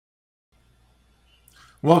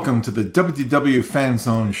Welcome to the WDW Fan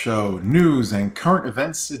Zone Show, News and Current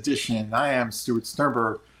Events Edition. I am Stuart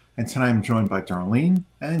Sternberg, and tonight I'm joined by Darlene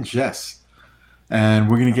and Jess. And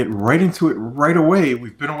we're going to get right into it right away.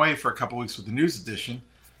 We've been away for a couple weeks with the news edition.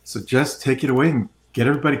 So Jess, take it away and get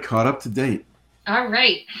everybody caught up to date. All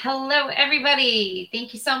right. Hello, everybody.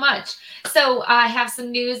 Thank you so much. So I have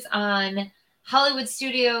some news on Hollywood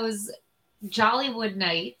Studios' Jollywood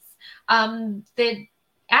Nights.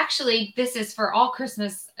 Actually, this is for all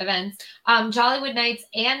Christmas events. Jollywood Nights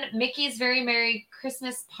and Mickey's Very Merry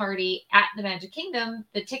Christmas Party at the Magic Kingdom.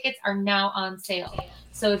 The tickets are now on sale.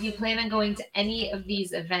 So if you plan on going to any of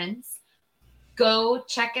these events, go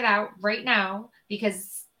check it out right now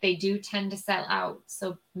because they do tend to sell out.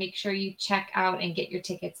 So make sure you check out and get your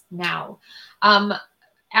tickets now.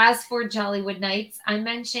 As for Jollywood Nights, I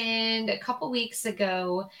mentioned a couple weeks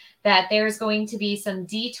ago that there's going to be some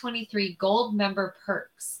D23 Gold member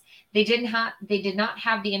perks. They did not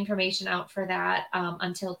have the information out for that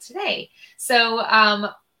until today. So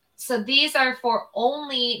these are for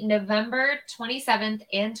only November 27th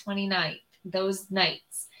and 29th, those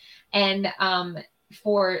nights. And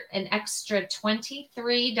for an extra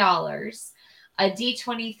 $23, a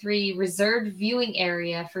D23 reserved viewing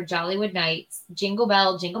area for Jollywood Nights, Jingle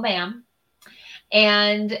Bell, Jingle Bam,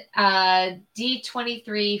 and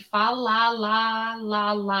D23 Fa La La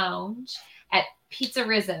La Lounge at Pizza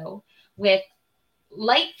Rizzo with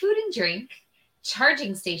light food and drink,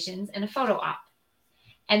 charging stations, and a photo op.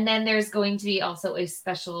 And then there's going to be also a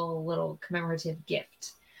special little commemorative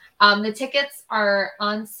gift. The tickets are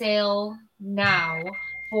on sale now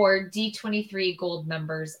for D23 Gold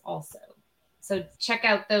members also. So check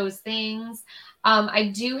out those things.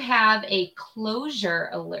 I do have a closure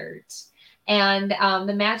alert. And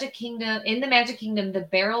the Magic Kingdom, the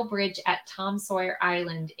Barrel Bridge at Tom Sawyer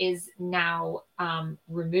Island is now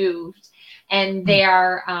removed, and they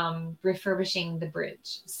are refurbishing the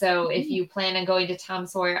bridge. So if you plan on going to Tom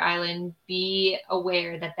Sawyer Island, be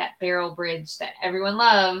aware that that Barrel Bridge that everyone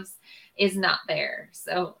loves is not there.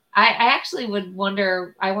 So I actually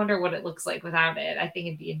wonder what it looks like without it. I think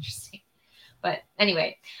it'd be interesting. But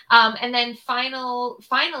anyway, and then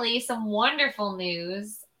finally, some wonderful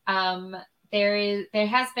news. There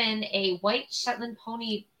has been a white Shetland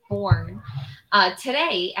pony born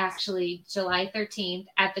today, actually, July 13th,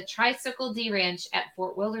 at the Tricycle D Ranch at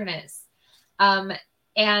Fort Wilderness. And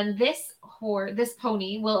this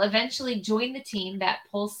pony will eventually join the team that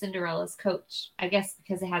pulls Cinderella's coach. I guess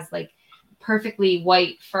because it has like perfectly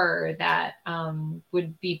white fur that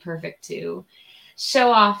would be perfect to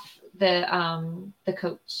show off the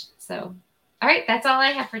coach. So, all right, that's all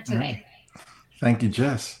I have for today. Right. Thank you,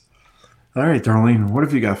 Jess. All right, Darlene, what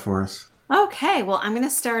have you got for us? Okay, well, I'm going to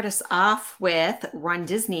start us off with Run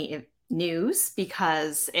Disney news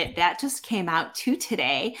because that just came out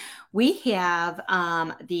today. We have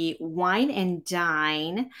the Wine and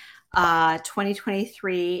Dine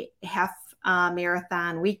 2023 half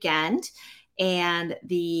marathon weekend, and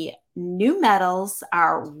the new medals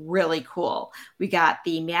are really cool. We got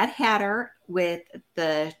the Mad Hatter with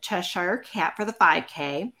the Cheshire Cat for the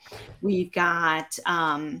 5K. We've got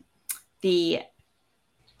the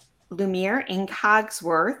Lumiere in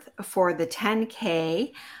Cogsworth for the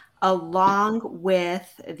 10K, along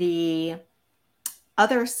with the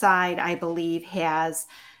other side, I believe, has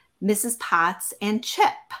Mrs. Potts and Chip.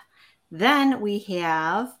 Then we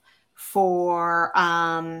have for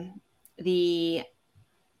the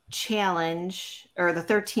challenge, or the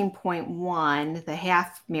 13.1, the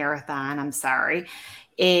half marathon, I'm sorry,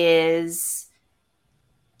 is,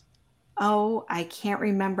 I can't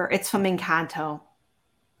remember. It's from Encanto.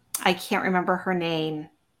 I can't remember her name.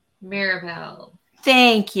 Mirabelle.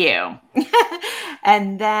 Thank you.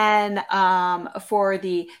 And then for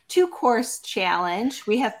the 2-course challenge,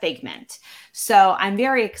 we have Figment. So I'm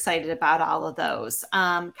very excited about all of those.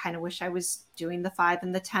 Kind of wish I was doing the 5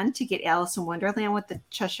 and the 10 to get Alice in Wonderland with the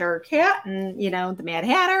Cheshire Cat and, the Mad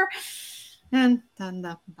Hatter. And then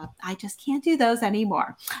I just can't do those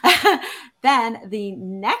anymore. Then the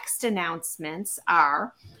next announcements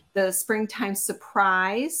are the Springtime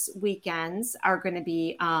Surprise weekends are going to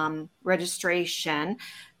be registration.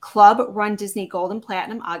 Club Run Disney Gold and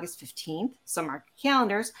Platinum, August 15th. So mark your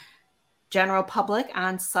calendars. General public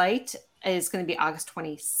on site is going to be August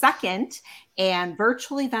 22nd. And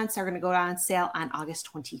virtual events are going to go on sale on August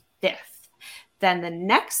 25th. Then the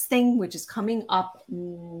next thing, which is coming up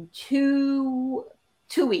in two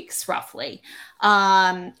weeks roughly,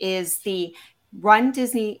 is the Run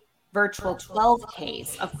Disney Virtual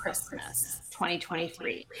 12Ks of Christmas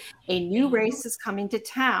 2023. A new race is coming to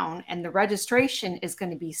town, and the registration is going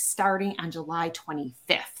to be starting on July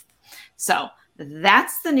 25th. So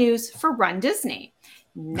That's the news for Run Disney.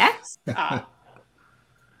 Next up,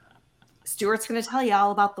 Stuart's going to tell you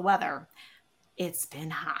all about the weather. It's been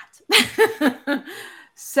hot.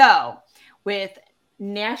 So, with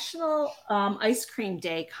National Ice Cream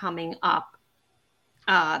Day coming up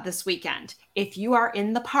this weekend, if you are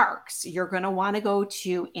in the parks, you're going to want to go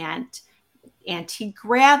to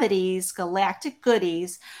Anti-Gravity's Galactic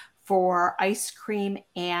Goodies for ice cream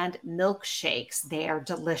and milkshakes. They are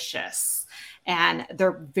delicious and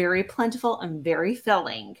they're very plentiful and very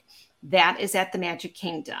filling. That is at the Magic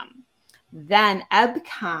Kingdom. Then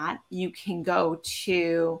Epcot, you can go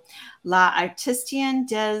to La Artistian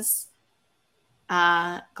des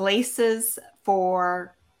Glaces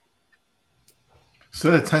for...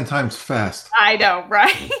 So that 10 times fast. I know,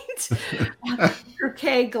 right?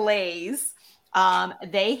 Bouquet glaze.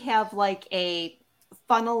 They have like a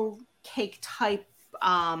funnel cake type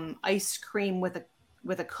ice cream with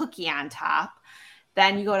a cookie on top.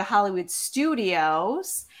 Then you go to Hollywood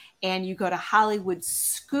Studios and you go to Hollywood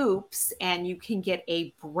Scoops and you can get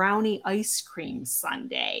a brownie ice cream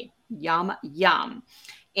sundae. Yum, yum.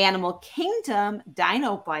 Animal Kingdom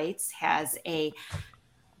Dino Bites has a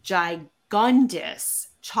gigundous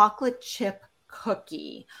chocolate chip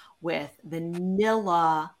cookie with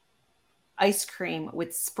vanilla ice cream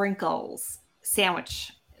with sprinkles.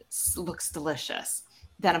 Sandwich looks delicious.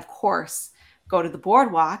 Then, of course, go to the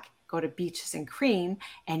boardwalk, go to Beaches and Cream,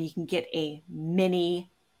 and you can get a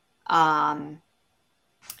mini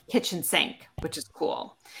kitchen sink, which is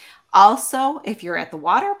cool. Also, if you're at the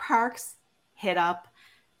water parks, hit up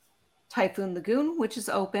Typhoon Lagoon, which is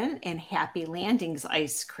open, and Happy Landings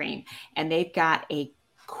ice cream. And they've got a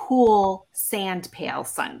cool sand pail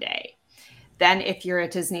sundae. Then if you're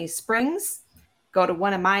at Disney Springs, go to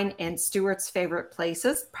one of mine and Stuart's favorite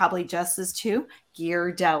places, probably Jess's too,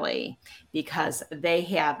 Ghirardelli, because they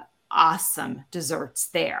have awesome desserts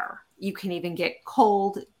there. You can even get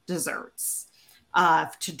cold desserts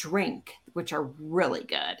to drink, which are really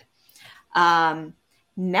good.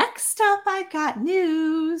 Next up, I've got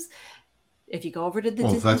news. If you go over to the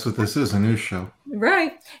Disney that's what this is, a news show.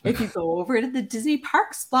 Right. If you go over to the Disney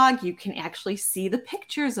Parks blog, you can actually see the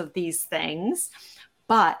pictures of these things.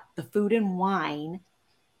 But the food and wine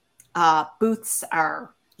booths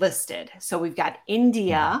are listed. So we've got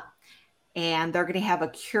India, and they're going to have a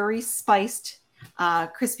curry spiced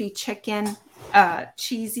crispy chicken,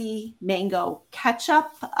 cheesy mango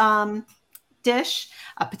ketchup dish,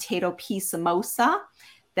 a potato pea samosa.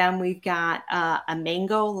 Then we've got a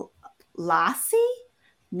mango lassi,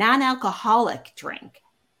 non-alcoholic drink.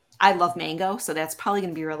 I love mango, so that's probably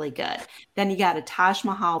going to be really good. Then you got a Taj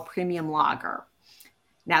Mahal premium lager.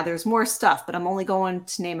 Now there's more stuff, but I'm only going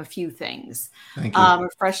to name a few things. Thank you.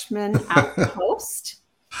 Refreshment Outpost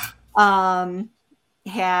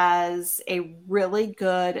has a really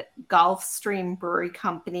good Gulfstream Brewery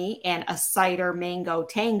Company and a cider, mango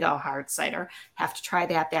tango hard cider. Have to try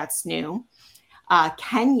that. That's new.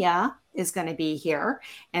 Kenya is going to be here,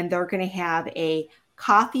 and they're going to have a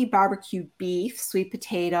coffee barbecue beef sweet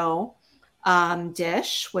potato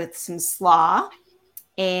dish with some slaw.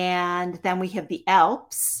 And then we have the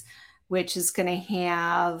Alps, which is going to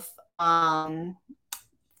have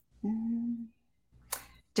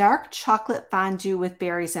dark chocolate fondue with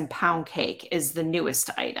berries and pound cake is the newest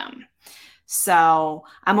item. So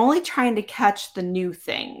I'm only trying to catch the new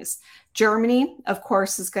things. Germany, of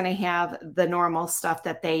course, is going to have the normal stuff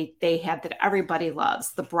that they have that everybody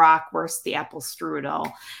loves, the bratwurst, the apple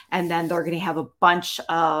strudel, and then they're going to have a bunch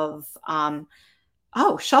of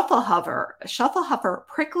Schuffelhofer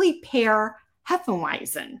prickly pear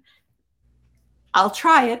Hefeweizen. I'll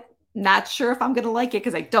try it. Not sure if I'm going to like it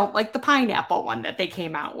because I don't like the pineapple one that they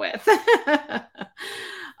came out with.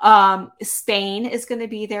 Spain is going to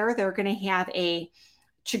be there. They're going to have a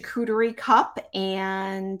charcuterie cup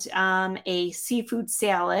and a seafood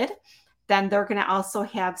salad. Then they're going to also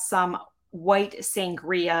have some white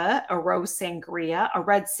sangria, a rose sangria, a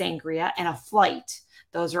red sangria, and a flight.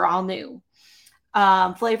 Those are all new.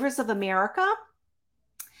 Flavors of America.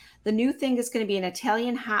 The new thing is going to be an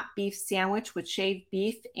Italian hot beef sandwich with shaved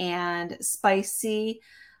beef and spicy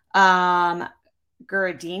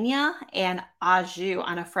gardenia and au jus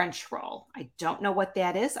on a French roll. I don't know what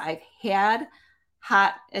that is. I've had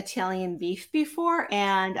hot Italian beef before,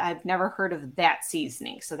 and I've never heard of that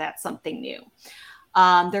seasoning. So that's something new.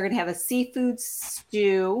 They're going to have a seafood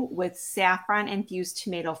stew with saffron infused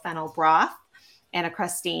tomato fennel broth and a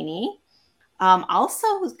crostini.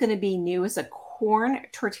 Also what's going to be new is a corn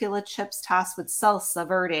tortilla chips tossed with salsa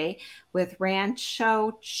verde with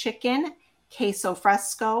rancho chicken, queso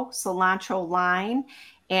fresco, cilantro lime,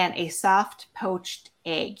 and a soft poached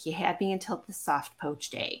egg. You had me until the soft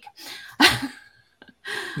poached egg.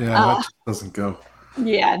 Yeah, that just doesn't go.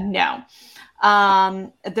 Yeah, no.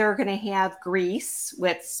 They're going to have grease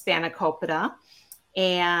with spanakopita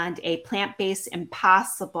and a plant-based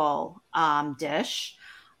impossible dish.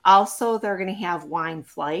 Also, they're going to have wine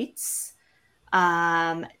flights.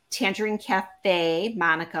 Tangerine Cafe,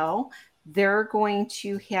 Monaco. They're going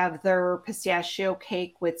to have their pistachio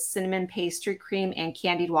cake with cinnamon pastry cream and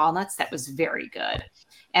candied walnuts. That was very good.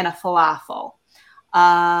 And a falafel.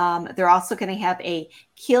 They're also going to have a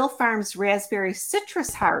Keel Farms raspberry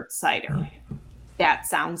citrus hard cider. That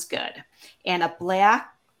sounds good. And a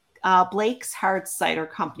Blake's Hard Cider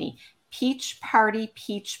Company Peach Party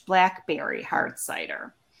Peach Blackberry Hard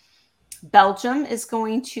Cider. Belgium is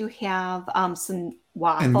going to have some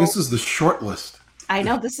waffles. And this is the short list. I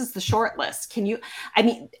know this is the short list.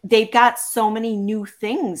 They've got so many new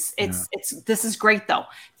things. This is great though,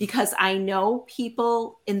 because I know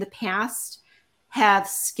people in the past have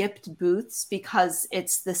skipped booths because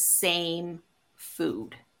it's the same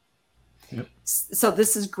food. Yep. So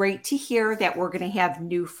this is great to hear that we're going to have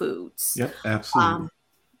new foods. Yep, absolutely.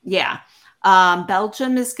 Yeah.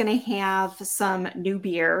 Belgium is going to have some new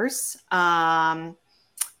beers.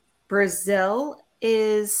 Brazil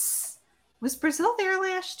was Brazil there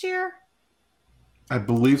last year? I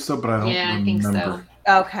believe so, but I don't remember. I think so.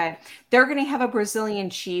 Okay. They're going to have a Brazilian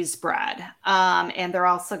cheese bread. And they're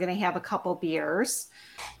also going to have a couple beers.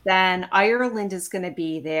 Then Ireland is going to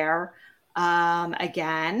be there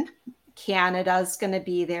again. Canada's going to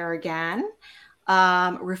be there again.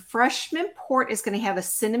 Refreshment Port is going to have a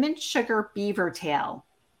cinnamon sugar beaver tail.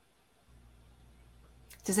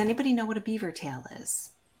 Does anybody know what a beaver tail is?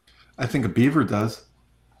 I think a beaver does.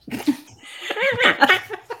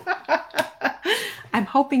 I'm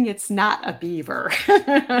hoping it's not a beaver.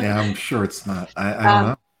 Yeah, I'm sure it's not. I don't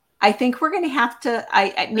know. I think we're going to have to.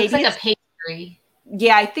 Maybe it's like a pastry.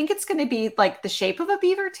 Yeah, I think it's going to be like the shape of a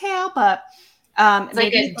beaver tail, but it's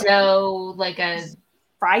like a dough, like a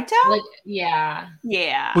fried dough. Yeah.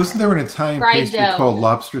 Wasn't there an Italian pastry called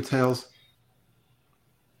lobster tails?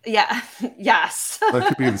 Yeah. Yes. That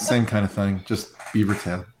could be the same kind of thing, just beaver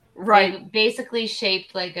tail. Right. Like basically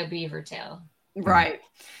shaped like a beaver tail. Right.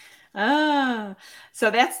 So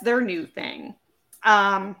that's their new thing.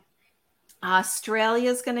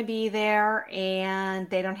 Australia's going to be there, and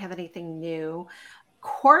they don't have anything new.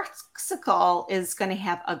 Corsica is going to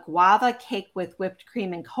have a guava cake with whipped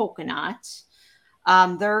cream and coconut.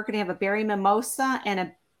 They're going to have a berry mimosa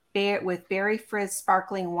and with berry frizz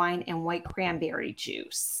sparkling wine and white cranberry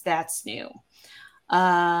juice. That's new.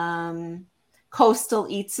 Coastal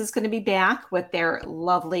Eats is going to be back with their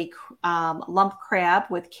lovely lump crab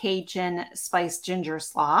with Cajun spiced ginger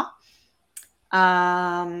slaw.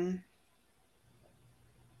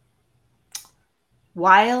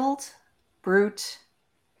 Wild Brute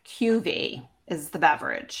Cuvée is the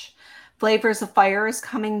beverage. Flavors of Fire is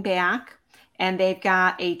coming back, and they've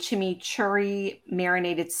got a chimichurri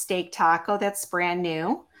marinated steak taco that's brand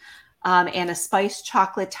new, and a spiced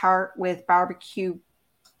chocolate tart with barbecue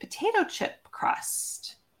potato chip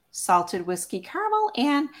crust, salted whiskey caramel,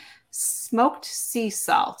 and smoked sea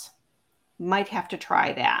salt. Might have to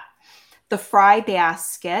try that. The fry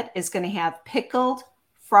basket is going to have pickled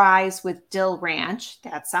fries with dill ranch.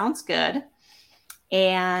 That sounds good.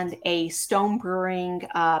 And a Stone Brewing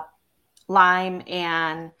lime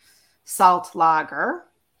and salt lager.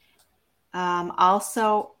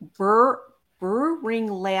 Also, Brewing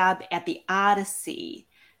Lab at the Odyssey.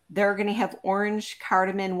 They're going to have orange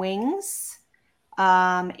cardamom wings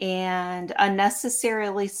and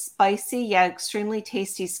unnecessarily spicy, yet extremely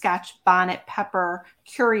tasty Scotch bonnet pepper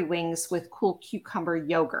curry wings with cool cucumber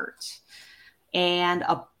yogurt. And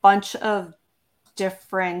a bunch of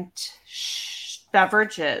different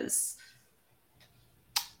beverages.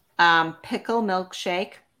 Pickle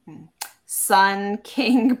milkshake. Sun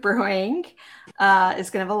King Brewing is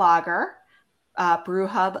going to have a lager. Brew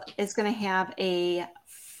Hub is going to have a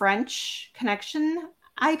French Connection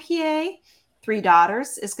IPA. Three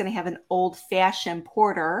Daughters is going to have an old fashioned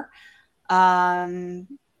porter.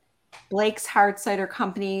 Blake's Hard Cider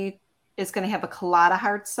Company is going to have a colada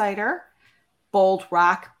hard cider. Bold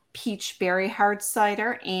Rock Peach Berry Hard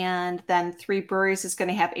Cider. And then Three Breweries is going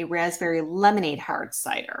to have a raspberry lemonade hard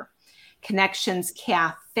cider. Connections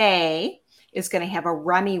Cafe is going to have a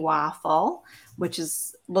Remy waffle, which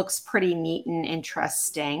looks pretty neat and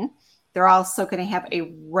interesting. They're also going to have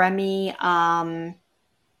a Remy,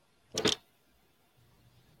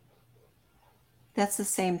 that's the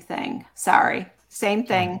same thing. Sorry. Same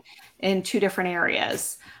thing in two different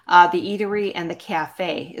areas. The eatery and the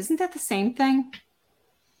cafe. Isn't that the same thing?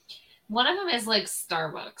 One of them is like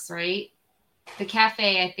Starbucks, right? The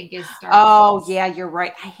cafe, I think, is Starbucks. Oh, yeah, you're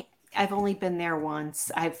right. I've only been there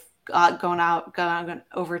once. I've gone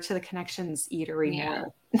over to the Connections Eatery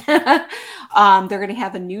more. They're going to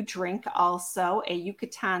have a new drink also, a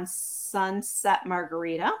Yucatan Sunset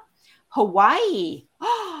Margarita. Hawaii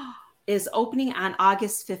is opening on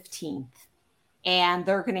August 15th. And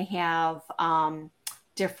they're going to have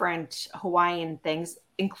different Hawaiian things,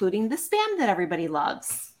 including the Spam that everybody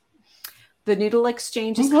loves. The Noodle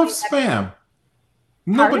Exchange is... Who loves Spam?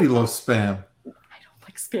 Nobody loves Spam. I don't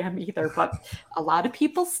like Spam either, but a lot of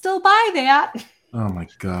people still buy that. Oh, my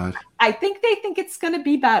God. I think they think it's going to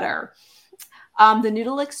be better. The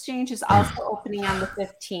Noodle Exchange is also opening on the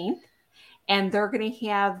 15th. And they're going to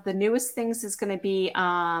have the newest things is going to be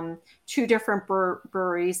 2 different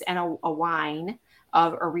breweries and a wine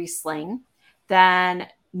of a Riesling. Then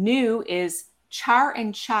new is Char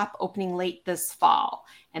and Chop opening late this fall.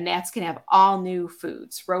 And that's going to have all new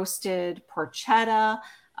foods, roasted porchetta,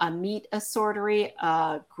 a meat assortery,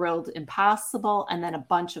 grilled impossible, and then a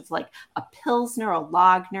bunch of like a Pilsner, a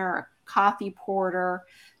Lagner, a coffee porter.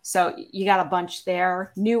 So you got a bunch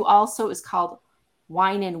there. New also is called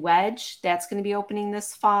Wine and Wedge. That's going to be opening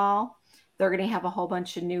this fall. They're going to have a whole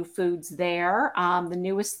bunch of new foods there. The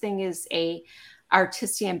newest thing is a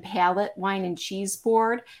Artisan Palette wine and cheese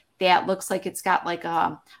board that looks like it's got like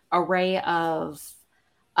a array of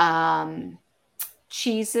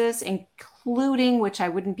cheeses, including, which I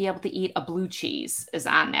wouldn't be able to eat, a blue cheese is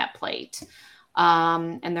on that plate.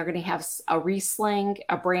 And they're going to have a Riesling,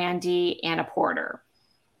 a brandy, and a porter.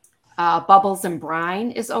 Bubbles and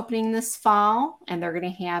Brine is opening this fall, and they're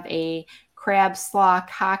going to have a crab slaw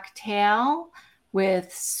cocktail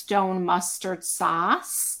with stone mustard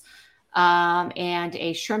sauce, and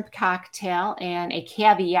a shrimp cocktail and a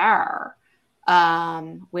caviar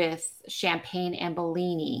with champagne and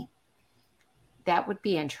Bellini. That would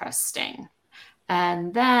be interesting.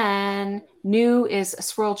 And then new is a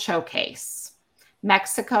swirl showcase.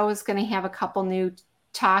 Mexico is going to have a couple new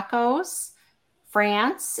tacos.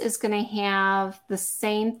 France is going to have the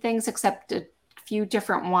same things except a few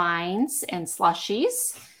different wines and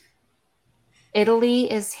slushies.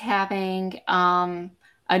 Italy is having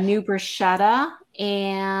a new bruschetta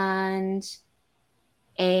and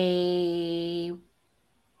a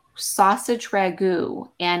sausage ragu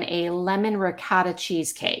and a lemon ricotta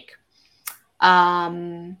cheesecake.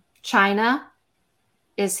 China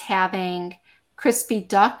is having crispy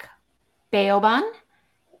duck bao bun,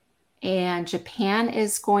 and Japan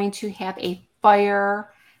is going to have a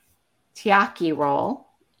fire taiyaki roll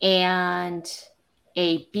and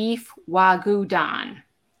a beef wagyu don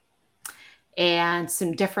and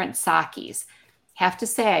some different sakis. Have to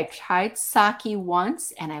say, I've tried sake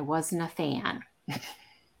once and I wasn't a fan.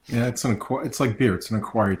 Yeah, it's like beer. It's an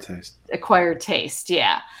acquired taste. Acquired taste,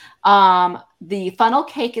 yeah. The funnel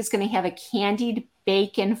cake is going to have a candied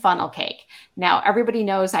bacon funnel cake. Now, everybody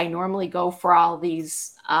knows I normally go for all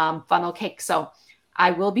these funnel cakes, so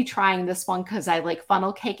I will be trying this one because I like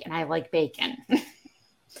funnel cake and I like bacon.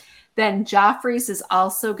 Then Joffrey's is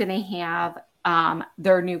also going to have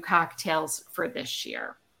their new cocktails for this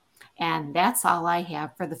year. And that's all I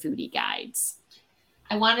have for the foodie guides.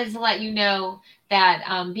 I wanted to let you know that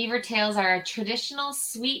beaver tails are a traditional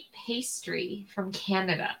sweet pastry from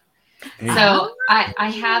Canada. Hey. So I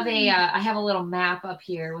have a little map up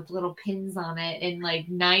here with little pins on it, and like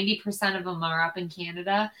 90% of them are up in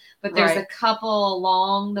Canada, but there's a couple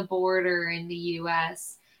along the border in the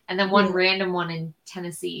U.S. and then one random one in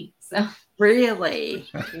Tennessee. So really,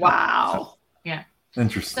 wow, yeah,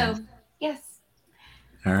 interesting. So yes.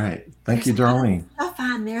 All right. Thank you, Darlene. Stuff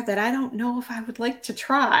on there that I don't know if I would like to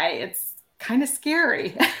try. It's kind of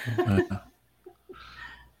scary.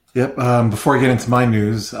 Yep. Before I get into my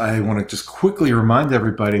news, I want to just quickly remind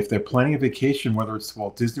everybody, if they're planning a vacation, whether it's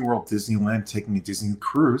Walt Disney World, Disneyland, taking a Disney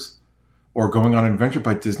cruise, or going on an adventure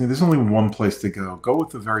by Disney, there's only one place to go. Go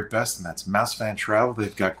with the very best, and that's Mouse Fan Travel.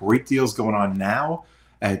 They've got great deals going on now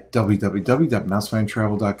at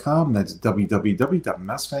www.mousefantravel.com. That's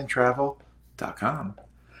www.mousefantravel.com.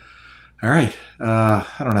 All right. I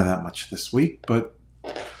don't have that much this week, but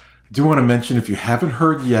I do want to mention, if you haven't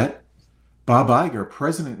heard yet, Bob Iger,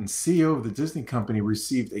 president and CEO of the Disney Company,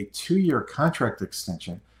 received a 2-year contract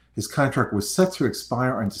extension. His contract was set to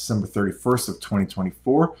expire on December 31st of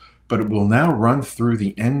 2024, but it will now run through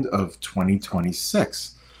the end of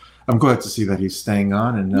 2026. I'm glad to see that he's staying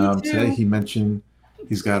on, and today he mentioned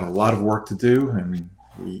he's got a lot of work to do, and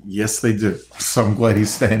yes, they do. So I'm glad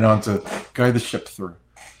he's staying on to guide the ship through.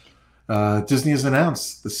 Disney has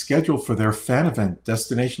announced the schedule for their fan event,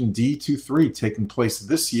 Destination D23, taking place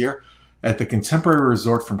this year at the Contemporary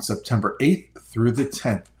Resort from September 8th through the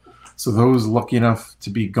 10th. So those lucky enough to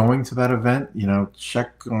be going to that event,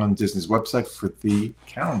 check on Disney's website for the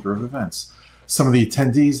calendar of events. Some of the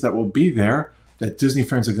attendees that will be there that Disney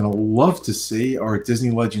fans are going to love to see are Disney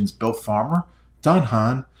legends Bill Farmer, Don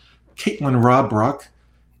Hahn, Caitlin Robrock,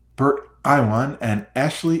 Bert Iwan, and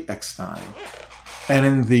Ashley Eckstein. And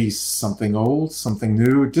in the something old, something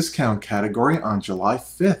new discount category on July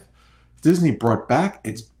 5th, Disney brought back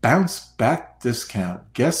its bounce back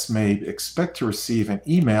discount. Guests may expect to receive an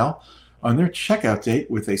email on their checkout date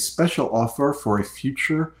with a special offer for a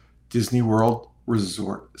future Disney World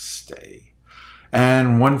resort stay.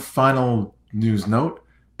 And one final news note,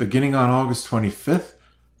 beginning on August 25th,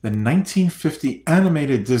 the 1950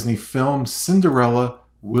 animated Disney film Cinderella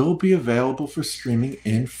will be available for streaming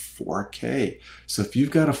in 4K. So if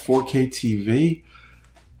you've got a 4K TV,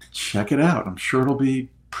 check it out. I'm sure it'll be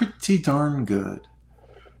pretty darn good.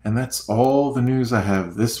 And that's all the news I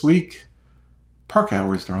have this week. Park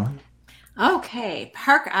hours, darling. Okay,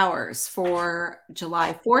 park hours for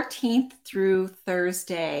July 14th through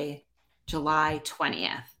Thursday, July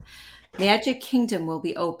 20th. Magic Kingdom will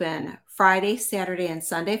be open Friday, Saturday, and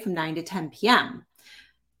Sunday from 9 to 10 p.m.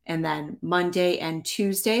 And then Monday and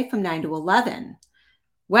Tuesday from 9 to 11.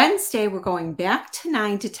 Wednesday, we're going back to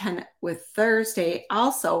 9 to 10 with Thursday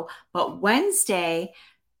also. But Wednesday,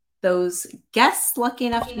 those guests lucky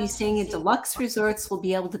enough to be staying in deluxe resorts will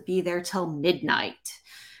be able to be there till midnight.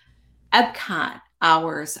 Epcot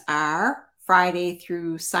hours are Friday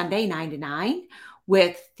through Sunday, 9 to 9,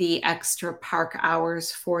 with the extra park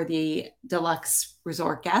hours for the deluxe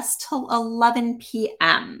resort guests till 11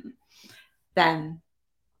 p.m. Then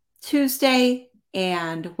Tuesday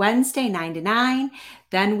and Wednesday, 9 to 9.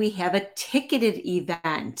 Then we have a ticketed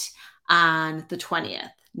event on the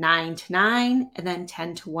 20th, 9 to 9, and then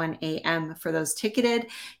 10 to 1 a.m. for those ticketed.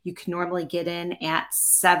 You can normally get in at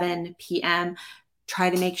 7 p.m.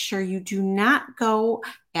 Try to make sure you do not go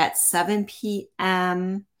at 7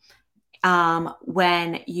 p.m.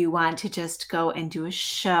 When you want to just go and do a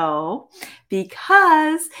show,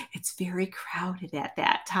 because it's very crowded at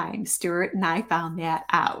that time. Stuart and I found that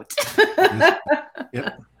out.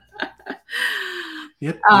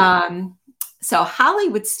 Yep. So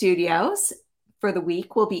Hollywood Studios for the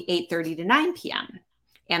week will be 8:30 to 9 p.m.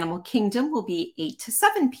 Animal Kingdom will be 8 to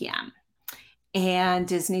 7 p.m. And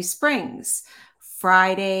Disney Springs,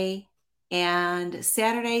 Friday and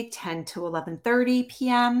Saturday, 10 to 11:30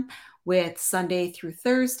 p.m., with Sunday through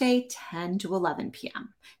Thursday, 10 to 11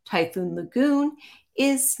 p.m. Typhoon Lagoon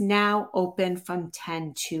is now open from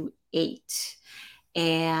 10 to 8.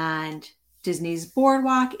 And Disney's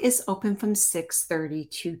Boardwalk is open from 6:30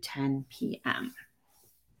 to 10 p.m.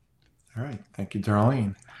 All right. Thank you,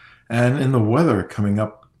 Darlene. And in the weather coming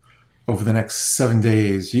up over the next 7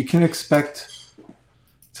 days, you can expect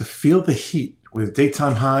to feel the heat with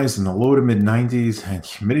daytime highs in the low to mid 90s and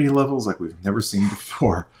humidity levels like we've never seen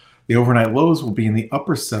before. The overnight lows will be in the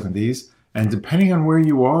upper 70s, and depending on where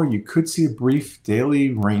you are, you could see a brief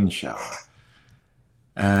daily rain shower.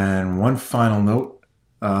 And one final note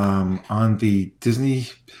on the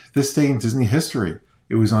this day in Disney history.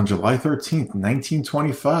 It was on July 13th,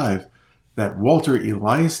 1925, that Walter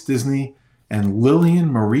Elias Disney and Lillian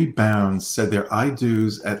Marie Bounds said their I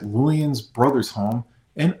do's at Lillian's brother's home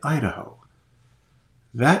in Idaho.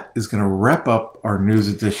 That is going to wrap up our news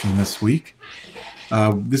edition this week.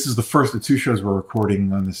 This is the first of two shows we're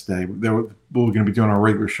recording on this day. We're going to be doing our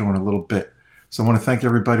regular show in a little bit. So I want to thank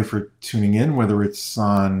everybody for tuning in, whether it's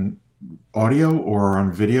on audio or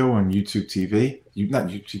on video on YouTube TV. Not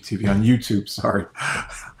YouTube TV, on YouTube, sorry.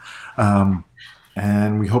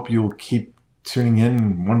 And we hope you'll keep tuning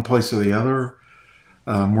in one place or the other.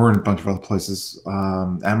 We're in a bunch of other places.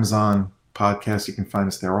 Amazon Podcasts, you can find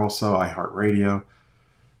us there also. iHeartRadio.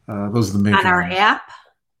 Those are the major on our ones. app.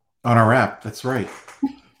 On our app, that's right.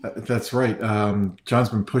 That's right. John's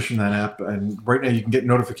been pushing that app, and right now you can get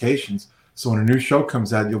notifications. So when a new show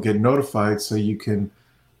comes out, you'll get notified so you can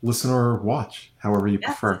listen or watch, however you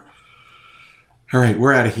prefer. All right,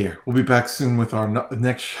 we're out of here. We'll be back soon with our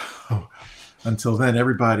next show. Until then,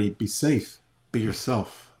 everybody, be safe. Be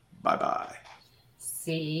yourself. Bye-bye.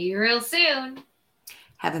 See you real soon.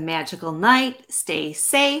 Have a magical night. Stay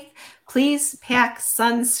safe. Please pack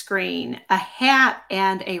sunscreen, a hat,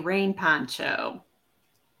 and a rain poncho.